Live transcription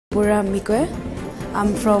Bura Migwe.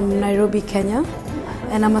 I'm from Nairobi, Kenya,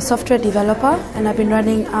 and I'm a software developer, and I've been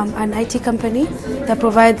running an IT company that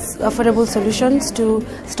provides affordable solutions to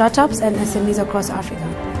startups and SMEs across Africa.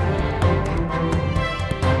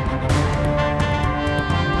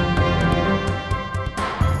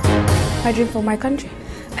 My dream for my country.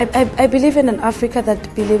 I believe in an Africa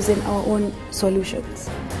that believes in our own solutions,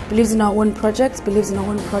 believes in our own projects, believes in our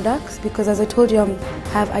own products, because as I told you, I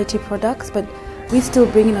have IT products, but we still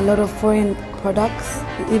bring in a lot of foreign products,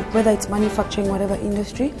 whether it's manufacturing, whatever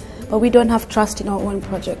industry, but we don't have trust in our own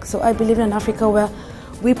projects. So I believe in an Africa where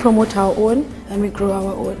we promote our own and we grow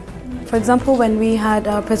our own. For example, when we had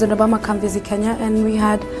President Obama come visit Kenya, and we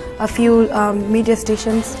had a few media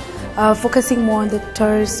stations focusing more on the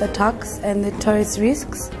terrorist attacks and the terrorist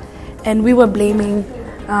risks, and we were blaming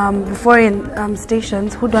foreign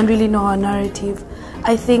stations who don't really know our narrative.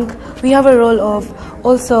 I think we have a role of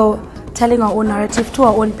also telling our own narrative to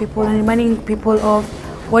our own people and reminding people of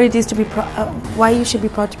what it is to be why you should be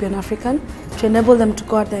proud to be an African, to enable them to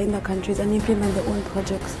go out there in their countries and implement their own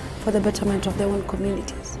projects for the betterment of their own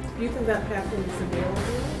communities. Do you think that platform is available?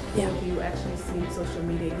 Yeah. Or do you actually see social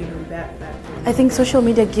media giving that platform? I think social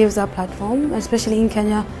media gives a platform, especially in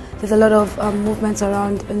Kenya. There's a lot of movements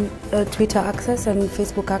around Twitter access and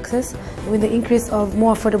Facebook access. With the increase of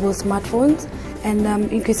more affordable smartphones and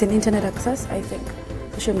increase in internet access, I think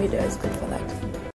social media is good for that.